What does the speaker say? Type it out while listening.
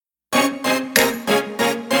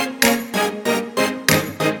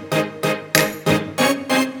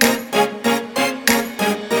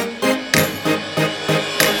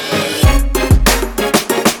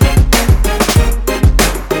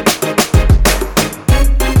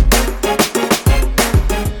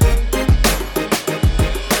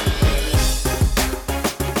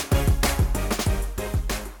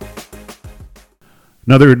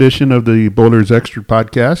Another edition of the Boilers Extra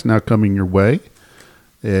podcast now coming your way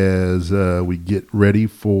as we get ready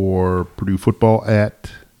for Purdue football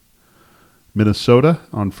at Minnesota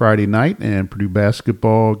on Friday night, and Purdue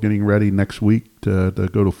basketball getting ready next week to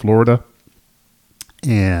go to Florida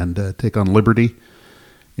and take on Liberty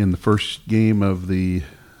in the first game of the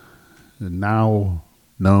now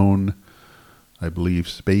known, I believe,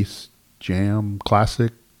 Space Jam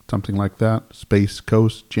Classic, something like that. Space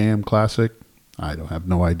Coast Jam Classic. I don't have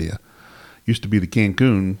no idea. Used to be the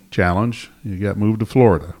Cancun Challenge. You got moved to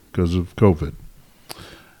Florida because of COVID.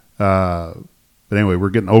 But anyway, we're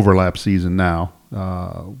getting overlap season now.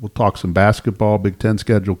 We'll talk some basketball. Big Ten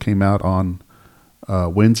schedule came out on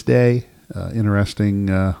Wednesday. Interesting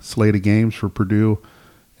slate of games for Purdue.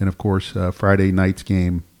 And, of course, Friday night's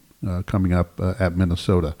game coming up at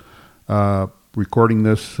Minnesota. Recording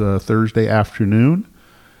this Thursday afternoon.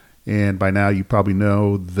 And by now you probably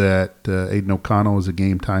know that Aidan O'Connell is a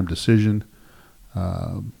game-time decision.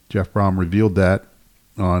 Jeff Brohm revealed that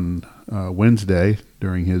on Wednesday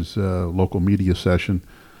during his local media session.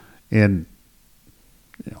 And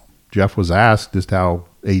Jeff was asked just how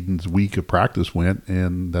Aidan's week of practice went,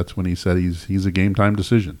 and that's when he said he's a game-time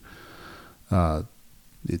decision.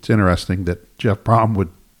 It's interesting that Jeff Brohm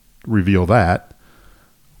would reveal that,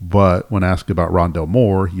 but when asked about Rondell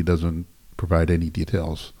Moore, he doesn't provide any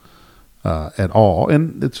details at all,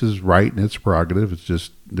 and it's his right and it's prerogative. It's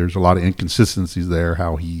just there's a lot of inconsistencies there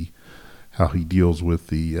how he deals with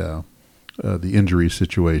the injury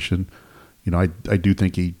situation. I do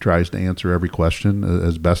think he tries to answer every question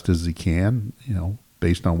as best as he can,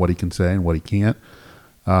 based on what he can say and what he can't.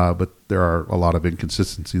 But there are a lot of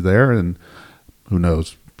inconsistency there, and who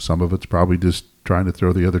knows? Some of it's probably just trying to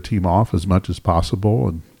throw the other team off as much as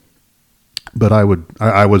possible. But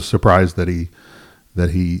I was surprised that he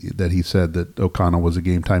said that O'Connell was a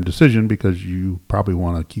game time decision, because you probably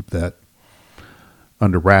want to keep that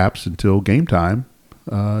under wraps until game time,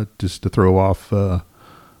 just to throw off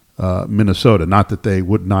Minnesota. Not that they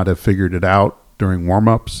would not have figured it out during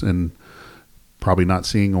warmups, and probably not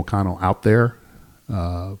seeing O'Connell out there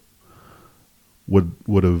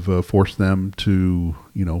would have forced them to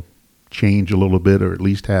change a little bit, or at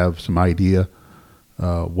least have some idea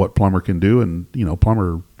what Plummer can do. And,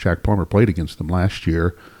 Jack Plummer played against them last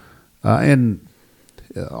year. And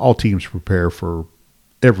all teams prepare for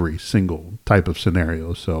every single type of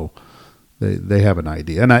scenario. So they have an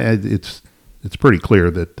idea. And it's pretty clear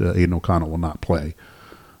that Aidan O'Connell will not play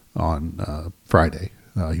on Friday.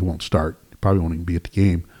 He won't start. He probably won't even be at the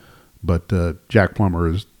game. But Jack Plummer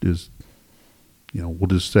is we'll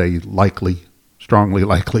just say strongly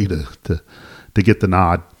likely to get the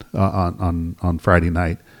nod on Friday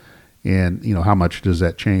night. And how much does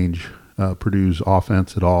that change Purdue's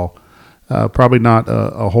offense at all? Probably not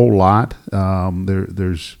a whole lot. I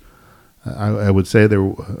would say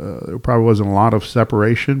there probably wasn't a lot of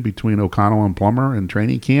separation between O'Connell and Plummer in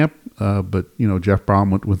training camp. But Jeff Brohm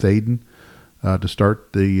went with Aidan to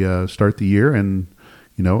start the year, and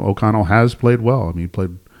O'Connell has played well. I mean,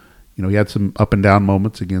 he had some up and down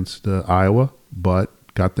moments against Iowa, but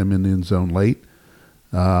got them in the end zone late.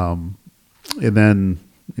 And then,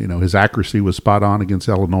 his accuracy was spot on against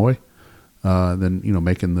Illinois. Then,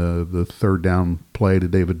 making the third down play to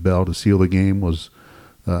David Bell to seal the game was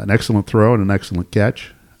an excellent throw and an excellent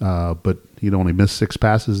catch. But he'd only missed 6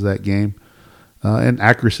 passes that game. And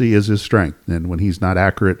accuracy is his strength. And when he's not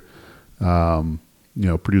accurate,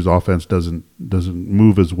 Purdue's offense doesn't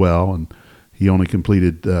move as well. And he only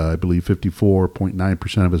completed, I believe,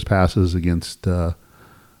 54.9% of his passes against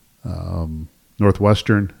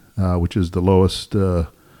Northwestern, which is the lowest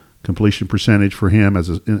completion percentage for him as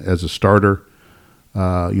a starter.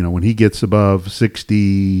 When he gets above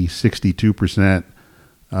 62%,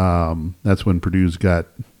 that's when Purdue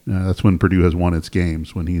has won its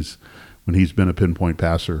games, when he's been a pinpoint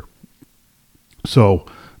passer. So,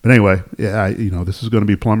 but anyway, this is going to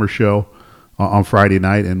be Plummer's show on Friday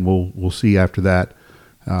night, and we'll see after that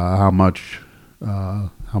how much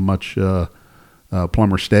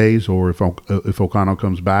Plummer stays, or if O'Connell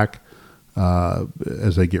comes back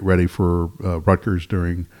as they get ready for Rutgers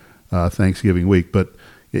during Thanksgiving week. But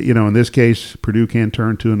in this case, Purdue can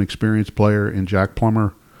turn to an experienced player in Jack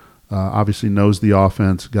Plummer. Obviously knows the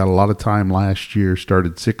offense, got a lot of time last year,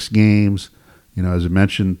 started 6 games. As I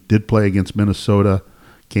mentioned, did play against Minnesota,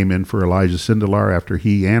 came in for Elijah Sindelar after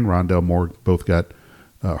he and Rondell Moore both got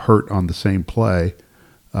hurt on the same play.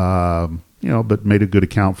 But made a good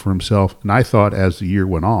account for himself. And I thought as the year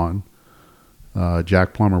went on,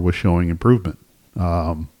 Jack Plummer was showing improvement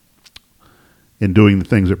in doing the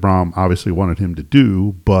things that Brohm obviously wanted him to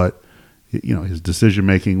do. But his decision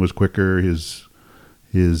making was quicker. His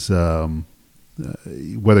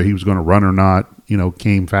whether he was going to run or not,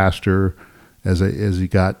 came faster as he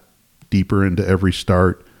got deeper into every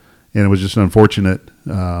start. And it was just an unfortunate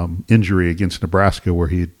injury against Nebraska where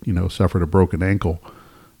he suffered a broken ankle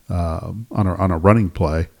on a running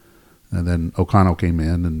play. And then O'Connell came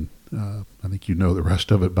in, and I think the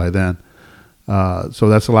rest of it by then. So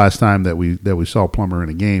that's the last time that we saw Plummer in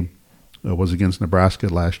a game. Was against Nebraska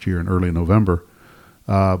last year in early November.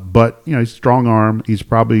 But he's a strong arm. He's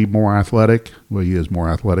probably more athletic. Well, he is more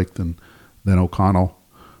athletic than O'Connell.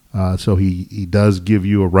 So he does give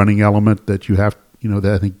you a running element that you have,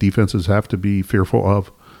 that I think defenses have to be fearful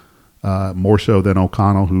of, more so than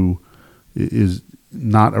O'Connell, who is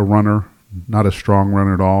not a runner, not a strong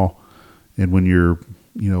runner at all. And when you're,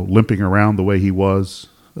 limping around the way he was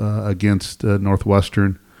against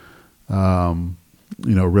Northwestern,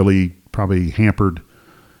 really probably hampered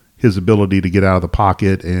his ability to get out of the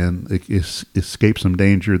pocket and escape some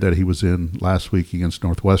danger that he was in last week against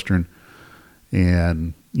Northwestern,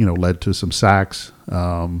 and led to some sacks.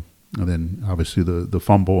 And then obviously the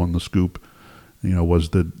fumble and the scoop, was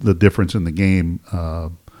the difference in the game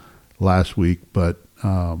last week. But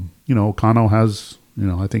O'Connell has,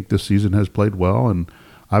 I think this season has played well, and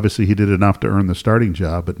obviously he did enough to earn the starting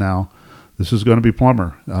job. But now this is going to be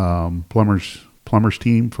Plummer, Plummer's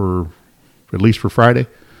team for at least for Friday.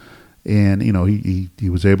 And, he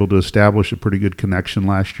was able to establish a pretty good connection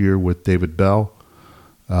last year with David Bell.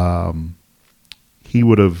 He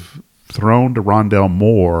would have thrown to Rondell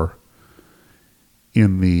Moore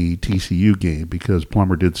in the TCU game because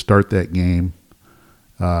Plummer did start that game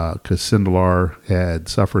because Sindelar had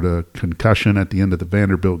suffered a concussion at the end of the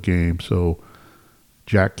Vanderbilt game. So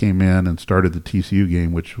Jack came in and started the TCU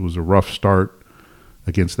game, which was a rough start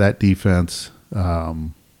against that defense.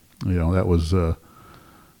 That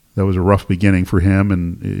was a rough beginning for him,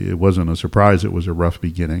 and it wasn't a surprise it was a rough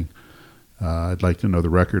beginning. I'd like to know the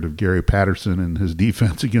record of Gary Patterson and his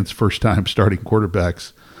defense against first-time starting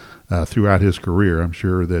quarterbacks throughout his career. I'm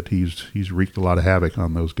sure that he's wreaked a lot of havoc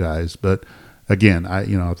on those guys. But again,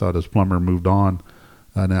 I thought as Plummer moved on,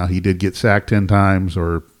 now he did get sacked 10 times,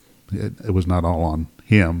 or it was not all on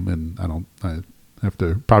him, and I have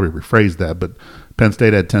to probably rephrase that, but Penn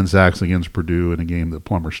State had 10 sacks against Purdue in a game that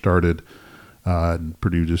Plummer started. And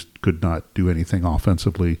Purdue just could not do anything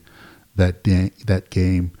offensively that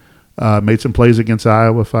game. Made some plays against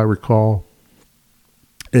Iowa, if I recall,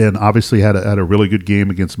 and obviously had a really good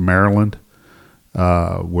game against Maryland,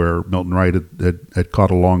 where Milton Wright had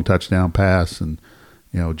caught a long touchdown pass, and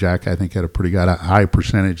Jack I think had a pretty high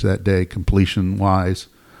percentage that day completion wise.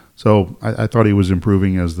 So I thought he was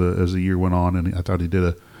improving as the year went on, and I thought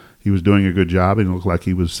he was doing a good job, and it looked like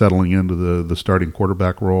he was settling into the starting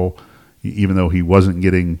quarterback role, even though he wasn't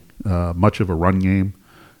getting much of a run game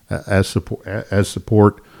as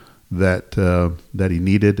support that he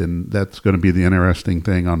needed. And that's going to be the interesting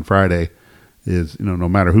thing on Friday is, no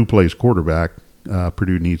matter who plays quarterback,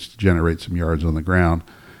 Purdue needs to generate some yards on the ground,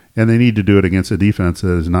 and they need to do it against a defense that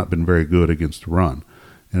has not been very good against the run.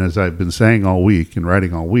 And as I've been saying all week and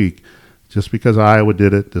writing all week, just because Iowa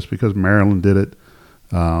did it, just because Maryland did it,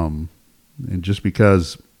 and just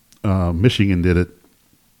because Michigan did it,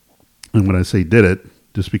 and when I say did it,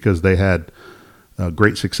 just because they had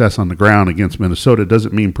great success on the ground against Minnesota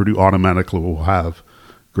doesn't mean Purdue automatically will have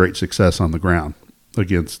great success on the ground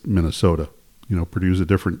against Minnesota. Purdue's a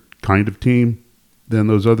different kind of team than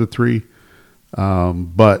those other three,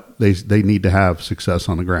 but they need to have success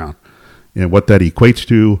on the ground. And what that equates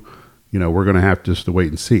to, we're going to have just to wait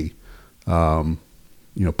and see.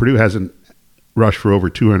 Purdue hasn't rushed for over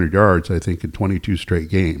 200 yards, I think, in 22 straight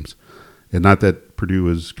games. And not that Purdue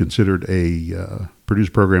is considered Purdue's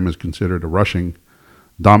program is considered a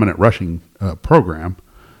dominant rushing program,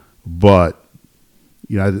 but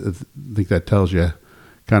I think that tells you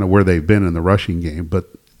kind of where they've been in the rushing game. But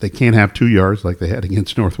they can't have 2 yards like they had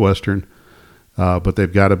against Northwestern. But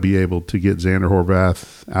they've got to be able to get Xander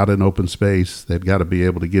Horvath out in open space. They've got to be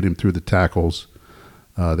able to get him through the tackles.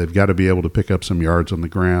 They've got to be able to pick up some yards on the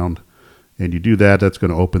ground. And you do that, that's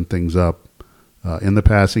going to open things up in the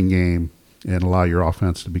passing game and allow your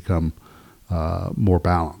offense to become more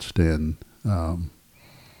balanced. And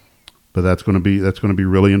but that's going to be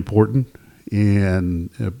really important.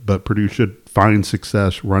 But Purdue should find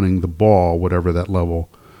success running the ball, whatever that level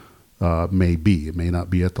may be. It may not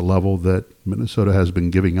be at the level that Minnesota has been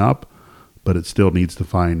giving up, but it still needs to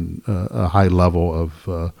find a high level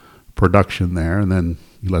of production there. And then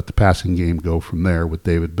you let the passing game go from there with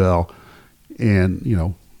David Bell. And,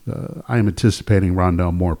 I'm anticipating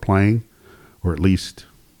Rondell Moore playing, or at least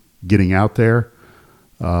getting out there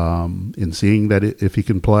and seeing that if he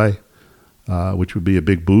can play. which would be a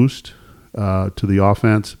big boost to the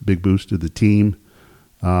offense, big boost to the team.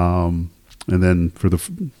 And then for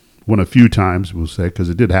one a few times, we'll say, because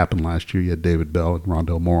it did happen last year, you had David Bell and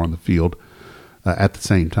Rondell Moore on the field at the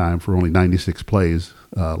same time for only 96 plays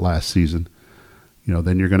last season.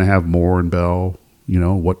 Then you're going to have Moore and Bell.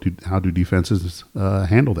 How do defenses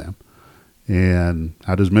handle them? And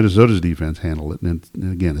how does Minnesota's defense handle it? And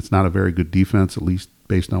again, it's not a very good defense, at least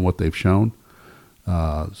based on what they've shown.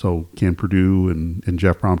 So can Purdue and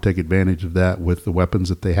Jeff Brom take advantage of that with the weapons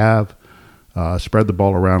that they have? Spread the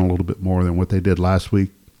ball around a little bit more than what they did last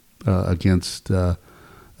week against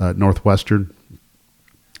Northwestern.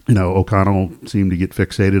 O'Connell seemed to get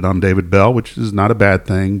fixated on David Bell, which is not a bad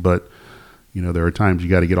thing, but there are times you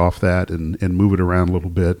got to get off that and move it around a little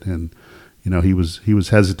bit. And he was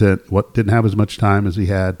hesitant. Didn't have as much time as he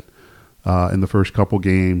had in the first couple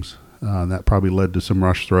games. That probably led to some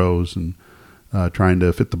rush throws and trying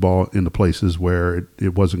to fit the ball into places where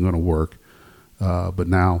it wasn't going to work. But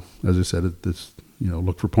now, as I said,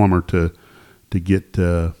 look for Plummer to get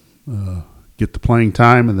the playing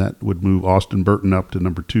time, and that would move Austin Burton up to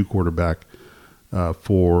number 2 quarterback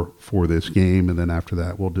for this game. And then after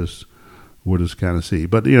that, we'll just kind of see.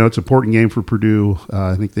 But it's an important game for Purdue.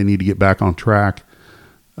 I think they need to get back on track.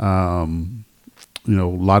 A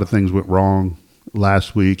lot of things went wrong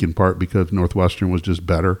last week, in part because Northwestern was just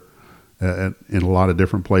better in a lot of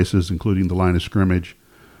different places, including the line of scrimmage.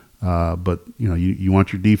 But you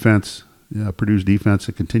want your defense, Purdue's defense,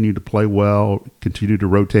 to continue to play well, continue to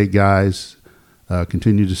rotate guys,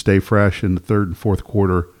 continue to stay fresh in the third and fourth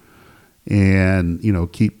quarter, and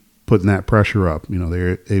keep putting that pressure up.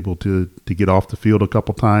 They're able to get off the field a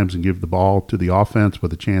couple times and give the ball to the offense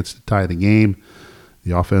with a chance to tie the game.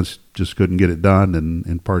 The offense just couldn't get it done, and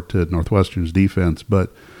in part to Northwestern's defense.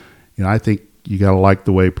 But I think you got to like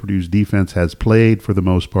the way Purdue's defense has played for the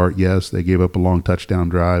most part. Yes, they gave up a long touchdown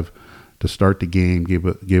drive to start the game,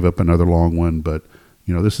 gave up another long one. But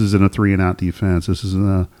this isn't a 3-and-out defense. This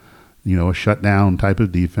isn't a shutdown type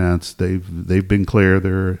of defense. They've been clear.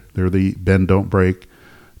 They're the bend don't break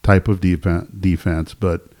type of defense,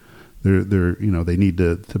 but they need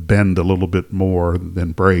to bend a little bit more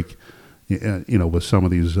than break. With some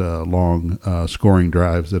of these long scoring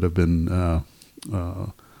drives that have been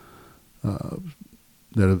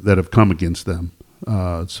that have come against them.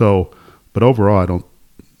 But overall,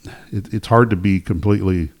 it's hard to be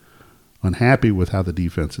completely unhappy with how the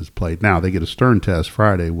defense has played. Now they get a stern test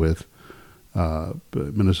Friday with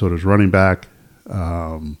Minnesota's running back,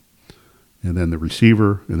 and then the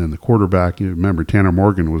receiver, and then the quarterback. You remember Tanner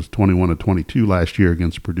Morgan was 21 of 22 last year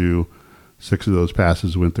against Purdue. 6 of those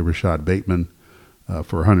passes went to Rashad Bateman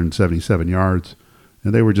for 177 yards,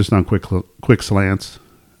 and they were just on quick slants,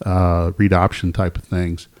 read option type of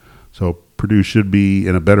things. So Purdue should be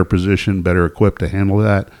in a better position, better equipped to handle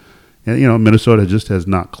that. And Minnesota just has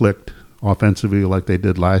not clicked offensively like they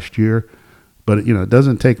did last year. But it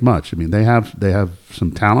doesn't take much. I mean, they have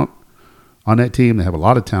some talent on that team. They have a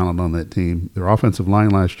lot of talent on that team. Their offensive line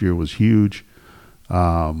last year was huge.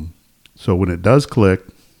 So when it does click,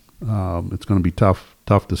 it's going to be tough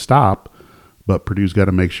to stop. But Purdue's got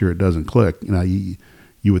to make sure it doesn't click.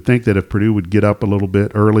 You would think that if Purdue would get up a little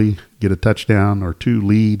bit early, get a touchdown or 2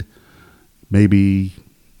 lead, maybe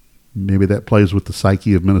that plays with the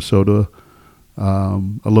psyche of Minnesota a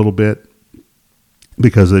little bit,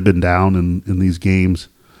 because they've been down in these games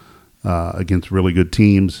against really good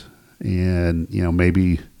teams, and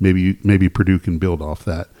maybe Purdue can build off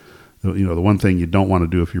that. The one thing you don't want to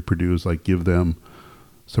do if you're Purdue is give them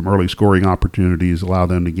some early scoring opportunities, allow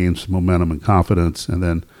them to gain some momentum and confidence, and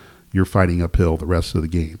then you're fighting uphill the rest of the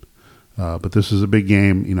game. But this is a big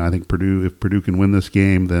game. I think if Purdue can win this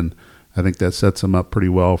game, then I think that sets them up pretty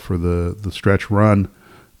well for the stretch run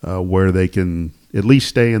where they can at least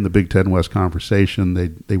stay in the Big Ten West conversation.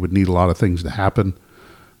 They would need a lot of things to happen,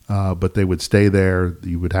 but they would stay there.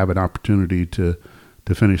 You would have an opportunity to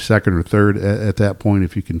finish second or third at that point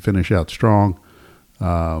if you can finish out strong.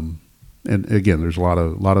 And again, there's a lot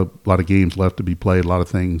of games left to be played. A lot of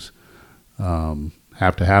things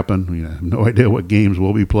have to happen. I have no idea what games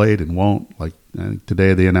will be played and won't. I think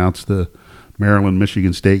today they announced the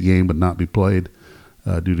Maryland-Michigan State game would not be played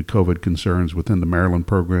due to COVID concerns within the Maryland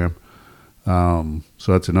program.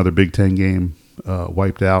 So that's another Big Ten game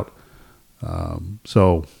wiped out.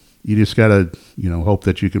 So you just got to, hope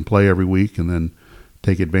that you can play every week and then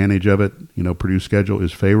take advantage of it. Purdue's schedule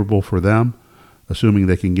is favorable for them, assuming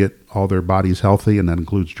they can get all their bodies healthy, and that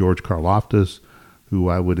includes George Karlaftis, who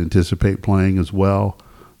I would anticipate playing as well.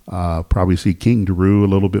 Probably see King Doerue a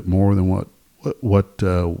little bit more than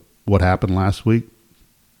what happened last week,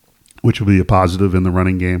 which will be a positive in the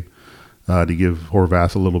running game. to give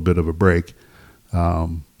Horvath a little bit of a break.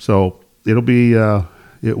 So it will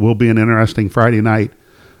be an interesting Friday night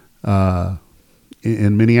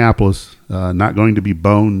in Minneapolis. Not going to be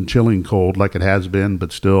bone chilling cold like it has been,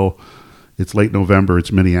 but still, it's late November.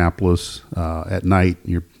 It's Minneapolis at night.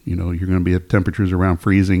 You're going to be at temperatures around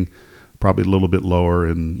freezing, probably a little bit lower,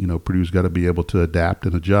 and Purdue's got to be able to adapt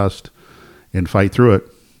and adjust and fight through it.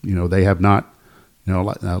 They have not.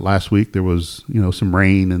 Last week there was some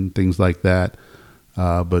rain and things like that,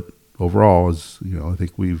 but overall, as I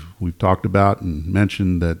think we've talked about and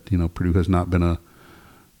mentioned that Purdue has not been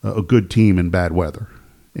a good team in bad weather,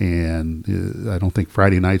 and I don't think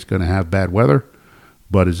Friday night's going to have bad weather,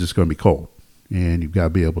 but it's just going to be cold, and you've got to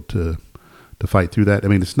be able to fight through that. I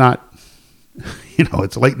mean, it's not,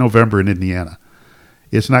 it's late November in Indiana.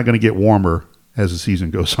 It's not going to get warmer as the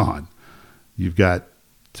season goes on. You've got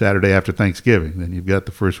Saturday after Thanksgiving, then you've got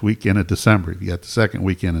the first weekend of December, you've got the second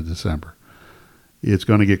weekend of December. It's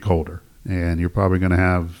going to get colder, and you're probably going to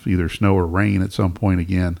have either snow or rain at some point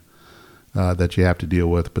again that you have to deal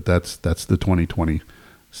with, but that's the 2020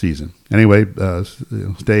 season. Anyway,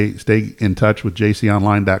 stay in touch with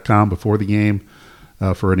jconline.com before the game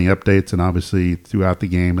for any updates, and obviously throughout the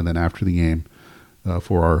game and then after the game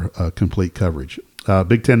for our complete coverage.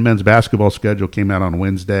 Big Ten men's basketball schedule came out on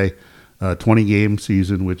Wednesday. 20-game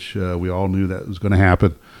season, which we all knew that was going to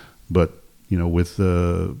happen. But, with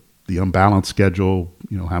the unbalanced schedule,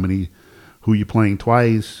 who you playing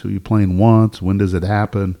twice, who you playing once, when does it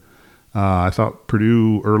happen? I thought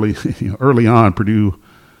Purdue early on, Purdue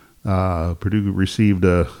received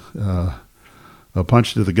a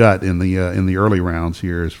punch to the gut in the early rounds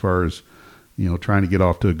here as far as, trying to get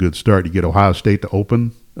off to a good start. You get Ohio State to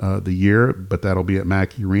open the year, but that'll be at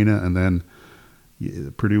Mackey Arena, and then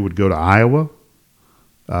Purdue would go to Iowa,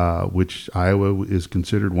 which Iowa is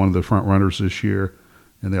considered one of the front runners this year.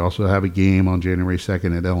 And they also have a game on January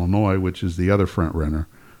 2nd at Illinois, which is the other front runner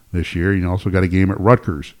this year. You also got a game at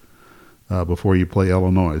Rutgers before you play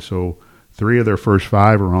Illinois. So 3 of their first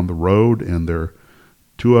 5 are on the road, and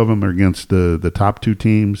 2 of them are against the top 2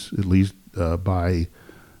 teams, at least by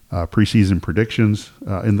preseason predictions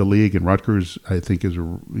in the league. And Rutgers, I think, is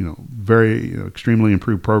a very extremely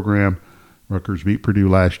improved program. Rutgers beat Purdue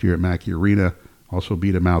last year at Mackey Arena, also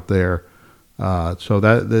beat them out there. So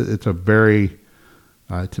that it's a very,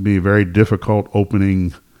 to me, very difficult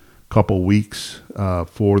opening couple weeks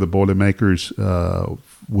for the Boilermakers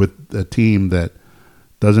with a team that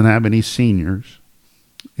doesn't have any seniors,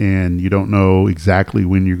 and you don't know exactly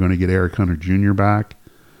when you're going to get Eric Hunter Jr. back,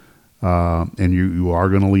 and you are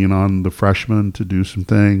going to lean on the freshmen to do some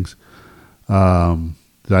things. I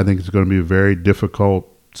think it's going to be a very difficult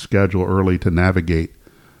schedule early to navigate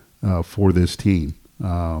for this team.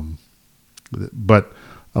 But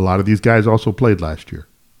a lot of these guys also played last year.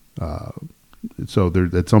 So there,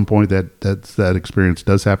 at some point that experience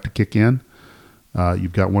does have to kick in.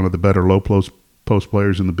 You've got one of the better low post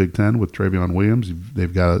players in the Big Ten with Travion Williams.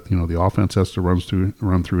 They've got, the offense has to run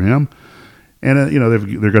through him. And,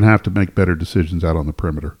 they're going to have to make better decisions out on the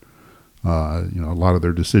perimeter. A lot of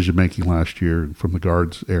their decision-making last year from the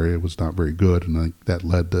guards area was not very good, and I think that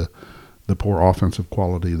led to the poor offensive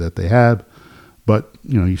quality that they had. But,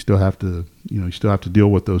 you still have to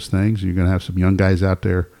deal with those things. You're going to have some young guys out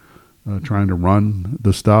there trying to run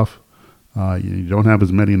the stuff. You don't have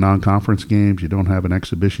as many non-conference games. You don't have an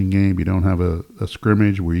exhibition game. You don't have a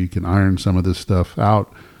scrimmage where you can iron some of this stuff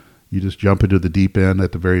out. You just jump into the deep end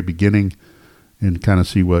at the very beginning and kind of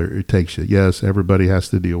see where it takes you. Yes, everybody has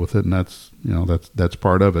to deal with it, and that's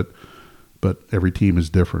part of it. But every team is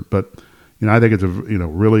different. But I think it's a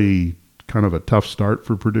really kind of a tough start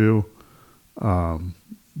for Purdue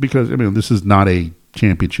because this is not a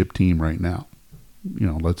championship team right now.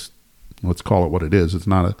 Let's call it what it is. It's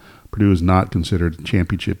not Purdue is not considered a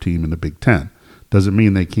championship team in the Big Ten. Doesn't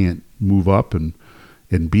mean they can't move up and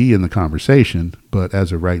be in the conversation, but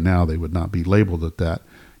as of right now, they would not be labeled at that.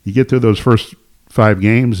 You get through those first 5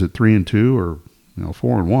 games at 3-2 or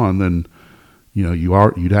 4-1, then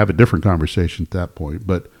you'd have a different conversation at that point.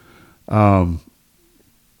 But and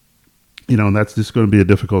that's just going to be a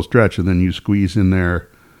difficult stretch. And then you squeeze in there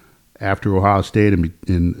after Ohio State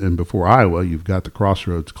and before Iowa, you've got the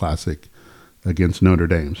Crossroads Classic against Notre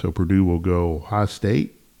Dame. So Purdue will go Ohio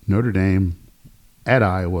State, Notre Dame, at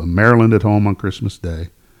Iowa, Maryland at home on Christmas Day,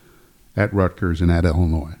 at Rutgers, and at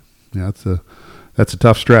Illinois. That's a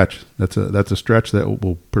tough stretch. That's a stretch that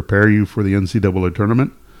will prepare you for the NCAA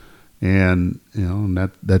tournament, and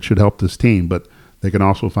that should help this team. But they can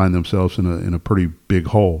also find themselves in a pretty big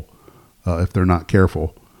hole if they're not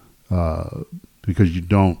careful, because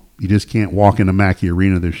you just can't walk into Mackey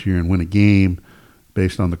Arena this year and win a game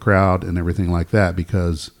based on the crowd and everything like that,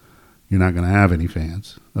 because you're not going to have any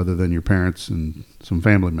fans other than your parents and some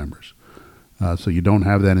family members. So you don't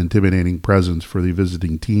have that intimidating presence for the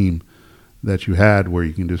visiting team that you had, where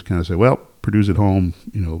you can just kind of say, well, Purdue's at home,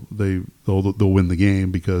 they'll win the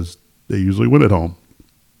game because they usually win at home.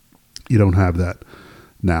 You don't have that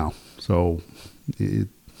now. So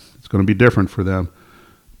it's going to be different for them.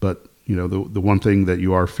 But, the one thing that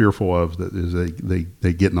you are fearful of that is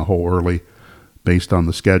they get in a hole early based on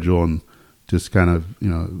the schedule, and just kind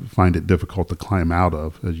of, find it difficult to climb out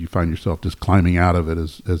of, as you find yourself just climbing out of it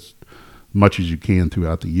as much as you can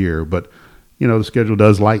throughout the year. But, the schedule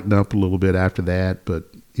does lighten up a little bit after that, but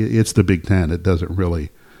it's the Big Ten. It doesn't really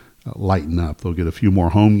lighten up. They'll get a few more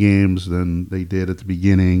home games than they did at the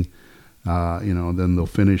beginning. Then they'll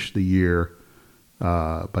finish the year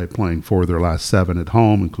by playing 4 of their last 7 at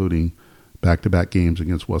home, including back-to-back games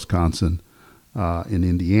against Wisconsin in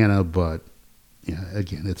Indiana. But yeah,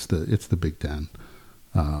 again, it's the Big Ten.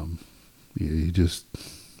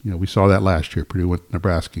 We saw that last year. Purdue went to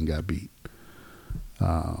Nebraska and got beat.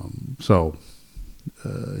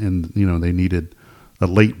 They needed a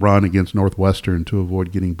late run against Northwestern to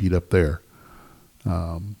avoid getting beat up there.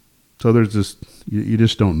 So there's just you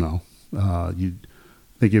just don't know. You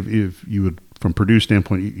think if you would, from Purdue's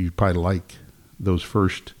standpoint, you'd probably like those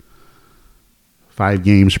first 5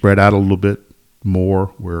 games spread out a little bit more,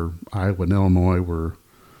 where Iowa and Illinois were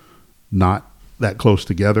not that close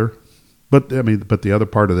together. But the other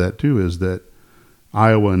part of that too is that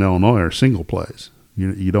Iowa and Illinois are single plays.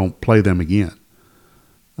 You don't play them again,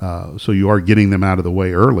 so you are getting them out of the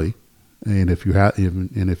way early. And if you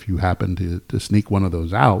happen to sneak one of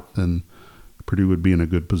those out, then Purdue would be in a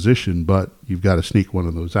good position. But you've got to sneak one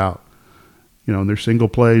of those out. And they're single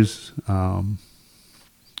plays. You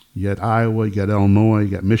got Iowa, you got Illinois, you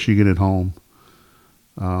got Michigan at home.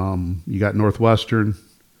 You got Northwestern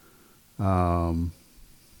at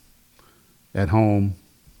home.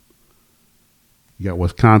 You got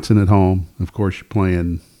Wisconsin at home. Of course, you're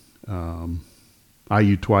playing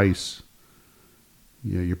IU twice.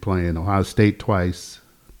 You're playing Ohio State twice.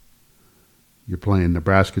 You're playing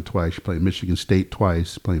Nebraska twice. You're playing Michigan State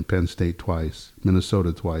twice. Playing Penn State twice.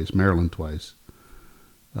 Minnesota twice. Maryland twice.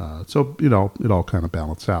 So it all kind of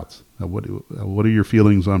balances out. What are your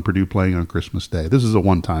feelings on Purdue playing on Christmas Day? This is a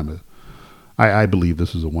one-time. I believe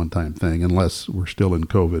this is a one-time thing, unless we're still in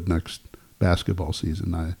COVID next basketball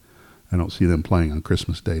season. I don't see them playing on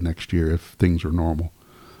Christmas Day next year if things are normal.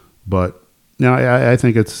 But I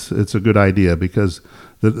think it's a good idea, because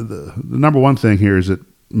the number one thing here is that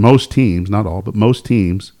most teams, not all, but most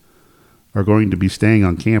teams are going to be staying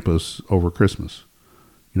on campus over Christmas.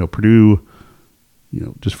 Purdue,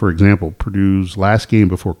 just for example, Purdue's last game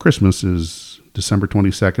before Christmas is December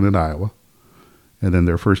 22nd at Iowa. And then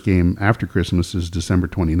their first game after Christmas is December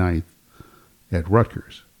 29th at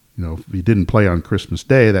Rutgers. If you didn't play on Christmas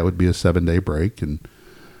Day, that would be a 7-day break, and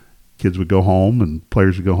kids would go home and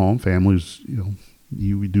players would go home. Families,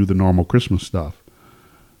 you do the normal Christmas stuff.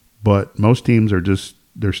 But most teams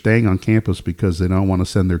they're staying on campus because they don't want to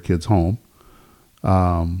send their kids home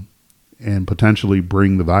and potentially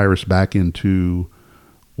bring the virus back into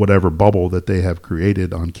whatever bubble that they have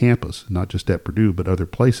created on campus, not just at Purdue, but other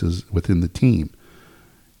places within the team.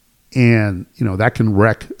 And, that can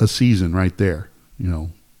wreck a season right there.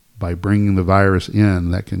 By bringing the virus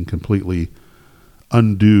in, that can completely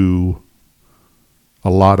undo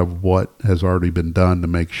a lot of what has already been done to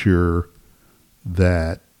make sure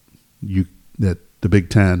that the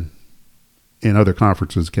Big Ten and other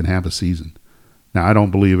conferences can have a season. Now, I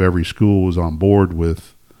don't believe every school is on board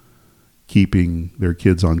with keeping their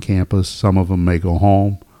kids on campus. Some of them may go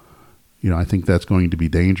home. I think that's going to be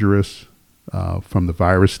dangerous from the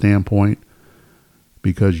virus standpoint,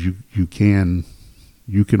 because you can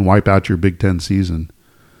wipe out your Big Ten season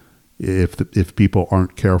if people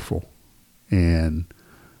aren't careful, and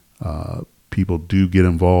people do get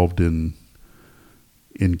involved in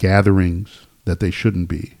gatherings that they shouldn't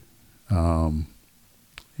be.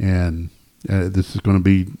 This is going to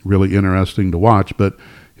be really interesting to watch. But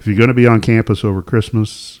if you're going to be on campus over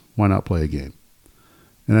Christmas, why not play a game?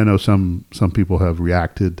 And I know some people have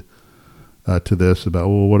reacted to this about,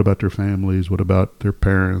 well, what about their families? What about their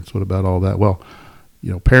parents? What about all that? Well,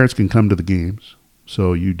 parents can come to the games.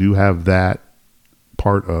 So you do have that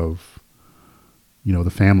part of, the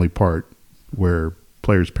family part, where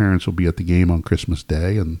players' parents will be at the game on Christmas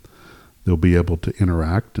Day, and they'll be able to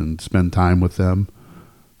interact and spend time with them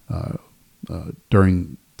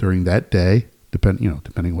during that day,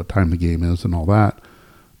 depending what time the game is and all that.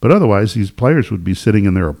 But otherwise, these players would be sitting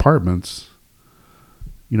in their apartments,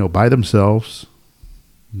 by themselves,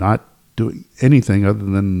 not doing anything other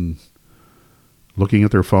than looking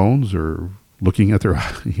at their phones or looking at their,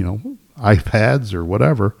 iPads or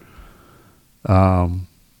whatever. And,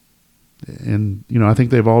 I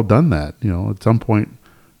think they've all done that. At some point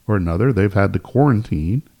or another, they've had to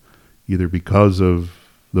quarantine either because of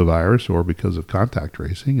the virus or because of contact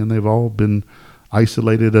tracing, and they've all been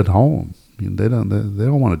isolated at home. They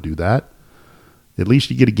don't want to do that. At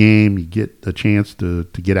least you get a game, you get a chance to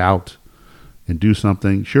get out and do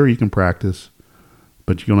something. Sure, you can practice,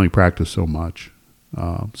 but you can only practice so much.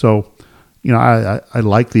 So, I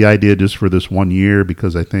like the idea just for this 1 year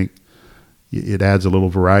because I think it adds a little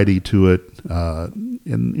variety to it. And,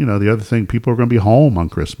 the other thing, people are going to be home on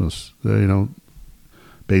Christmas,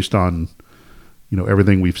 based on,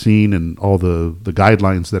 everything we've seen and all the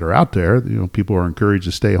guidelines that are out there. People are encouraged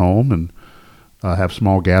to stay home and have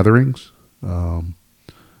small gatherings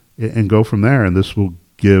and go from there. And this will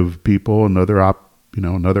give people another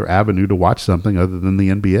avenue to watch something other than the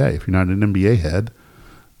NBA. If you're not an NBA head,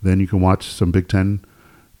 then you can watch some Big Ten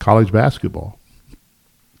college basketball.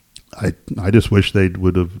 I just wish they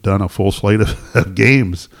would have done a full slate of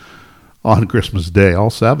games on Christmas Day, all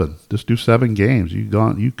 7. Just do 7 games.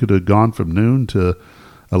 You could have gone from noon to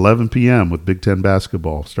 11 p.m. with Big Ten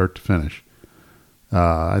basketball, start to finish.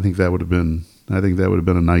 I think that would have been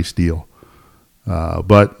a nice deal.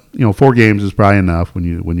 But 4 games is probably enough when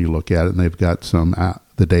you look at it. And they've got some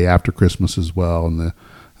the day after Christmas as well, and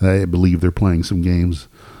I believe they're playing some games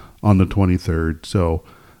on the 23rd. So,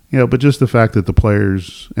 but just the fact that the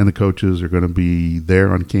players and the coaches are going to be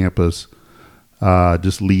there on campus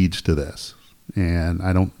just leads to this. And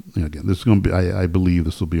I don't, again, this is going to be, I believe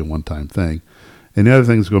this will be a one-time thing. And the other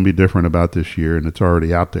thing that's going to be different about this year, and it's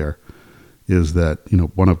already out there, is that,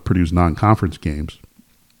 one of Purdue's non-conference games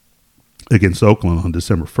against Oakland on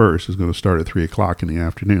December 1st is going to start at 3 o'clock in the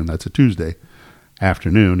afternoon. That's a Tuesday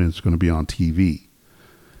afternoon, and it's going to be on TV.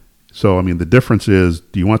 So, the difference is,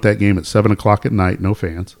 do you want that game at 7 o'clock at night, no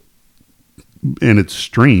fans, and it's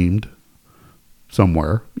streamed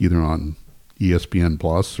somewhere, either on ESPN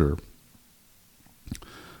Plus or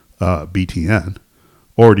BTN,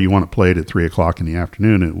 or do you want to play it at 3 o'clock in the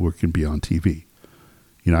afternoon and it can be on TV?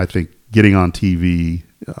 I think getting on TV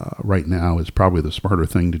right now is probably the smarter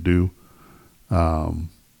thing to do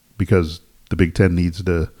because the Big Ten needs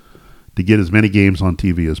to get as many games on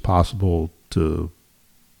TV as possible to,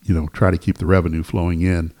 try to keep the revenue flowing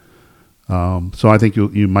in. So I think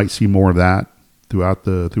you might see more of that throughout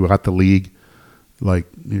the league. Like,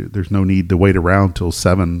 there's no need to wait around till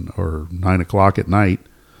 7 or 9 o'clock at night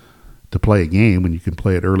to play a game when you can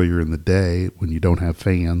play it earlier in the day when you don't have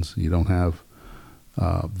fans, you don't have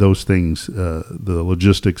those things, the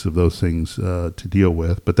logistics of those things to deal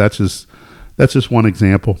with. But that's just one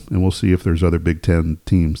example, and we'll see if there's other Big Ten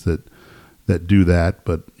teams that do that.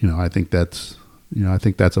 But I think that's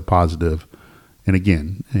a positive. And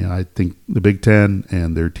again, I think the Big Ten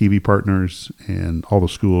and their TV partners and all the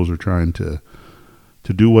schools are trying to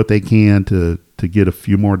do what they can to get a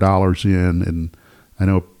few more dollars in. And I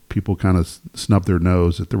know people kind of snub their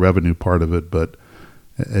nose at the revenue part of it, but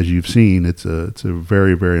as you've seen, it's a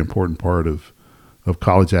very, very important part of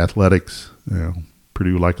college athletics.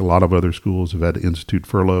 Purdue, like a lot of other schools, have had to institute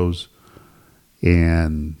furloughs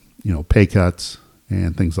and pay cuts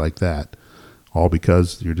and things like that, all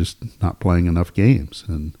because you're just not playing enough games.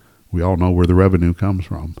 And we all know where the revenue comes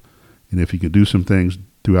from. And if you could do some things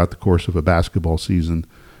throughout the course of a basketball season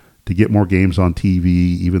to get more games on TV,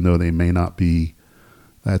 even though they may not be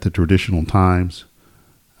at the traditional times,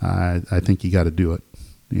 I think you got to do it.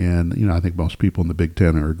 And, I think most people in the Big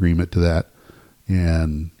Ten are in agreement to that.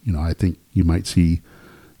 And, I think you might see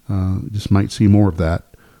more of that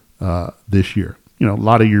this year. A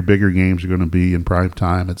lot of your bigger games are going to be in prime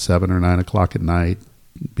time at 7 or 9 o'clock at night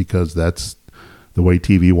because that's the way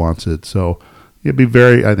TV wants it. So it'd be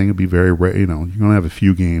very rare. You're going to have a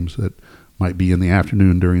few games that might be in the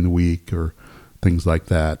afternoon during the week or things like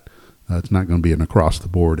that. It's not going to be an across the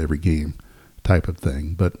board every game type of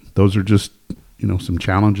thing. But those are just, some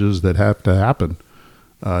challenges that have to happen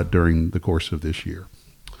during the course of this year.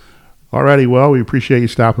 Alrighty, well, we appreciate you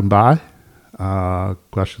stopping by.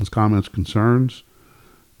 Questions, comments, concerns,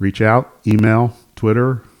 reach out, email,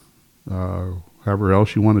 Twitter, however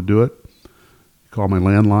else you want to do it. Call my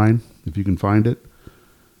landline if you can find it.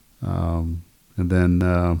 And then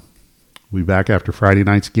we'll be back after Friday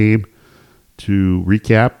night's game to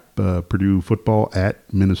recap Purdue football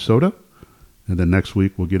at Minnesota. And then next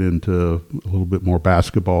week we'll get into a little bit more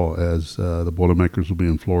basketball as the Boilermakers will be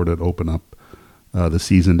in Florida to open up the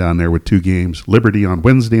season down there with 2 games. Liberty on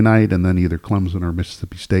Wednesday night and then either Clemson or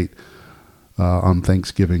Mississippi State on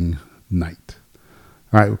Thanksgiving night.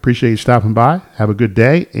 All right. We appreciate you stopping by. Have a good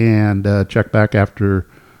day, and check back after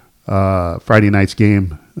Friday night's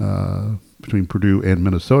game between Purdue and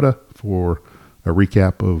Minnesota for a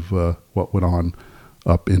recap of what went on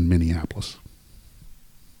up in Minneapolis.